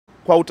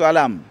kwa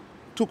utaalamu,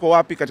 tuko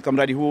wapi katika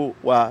mradi huu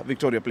wa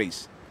Victoria Place?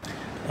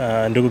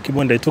 Ndugu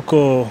Kibonde,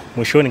 tuko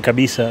mwishoni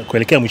kabisa,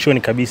 kuelekea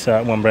mwishoni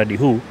kabisa mwa mradi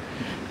huu,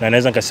 na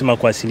naweza nikasema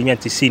kwa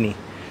 90%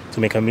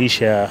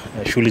 tumekamilisha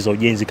shughuli za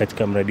ujenzi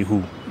katika mradi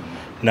huu.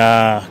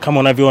 Na kama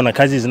unavyoona,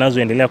 kazi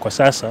zinazoendelea kwa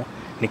sasa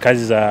ni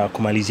kazi za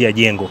kumalizia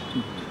jengo.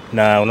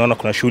 Na unaona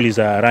kuna shughuli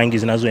za rangi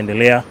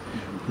zinazoendelea,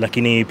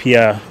 lakini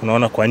pia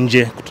unaona kwa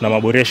nje tuna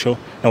maboresho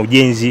na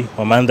ujenzi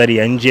wa mandhari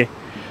ya nje.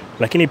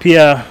 Lakini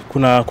pia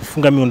kuna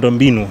kufunga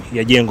miundombinu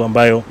ya jengo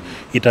ambayo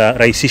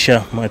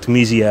itarahisisha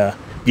matumizi ya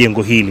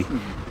jengo hili.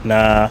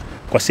 Na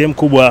kwa sehemu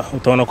kubwa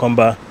utaona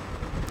kwamba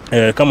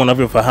kama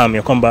unavyofahamu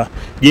ya kwamba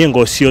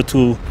jengo sio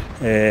tu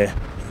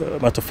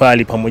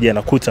matofali pamoja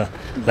na kuta,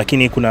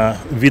 lakini kuna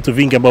vitu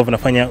vingi ambavyo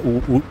vinafanya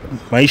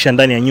maisha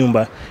ndani ya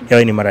nyumba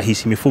yawe ni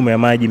marahisi. Mifumo ya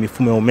maji,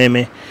 mifumo ya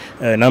umeme,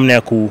 namna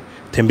ya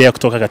kutembea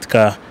kutoka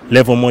katika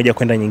level moja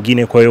kwenda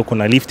nyingine. Kwa hiyo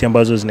kuna lift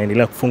ambazo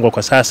zinaendelea kufungwa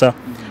kwa sasa,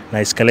 na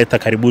escalator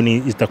karibuni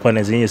zitakuwa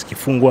na zenyewe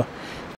zikifungwa.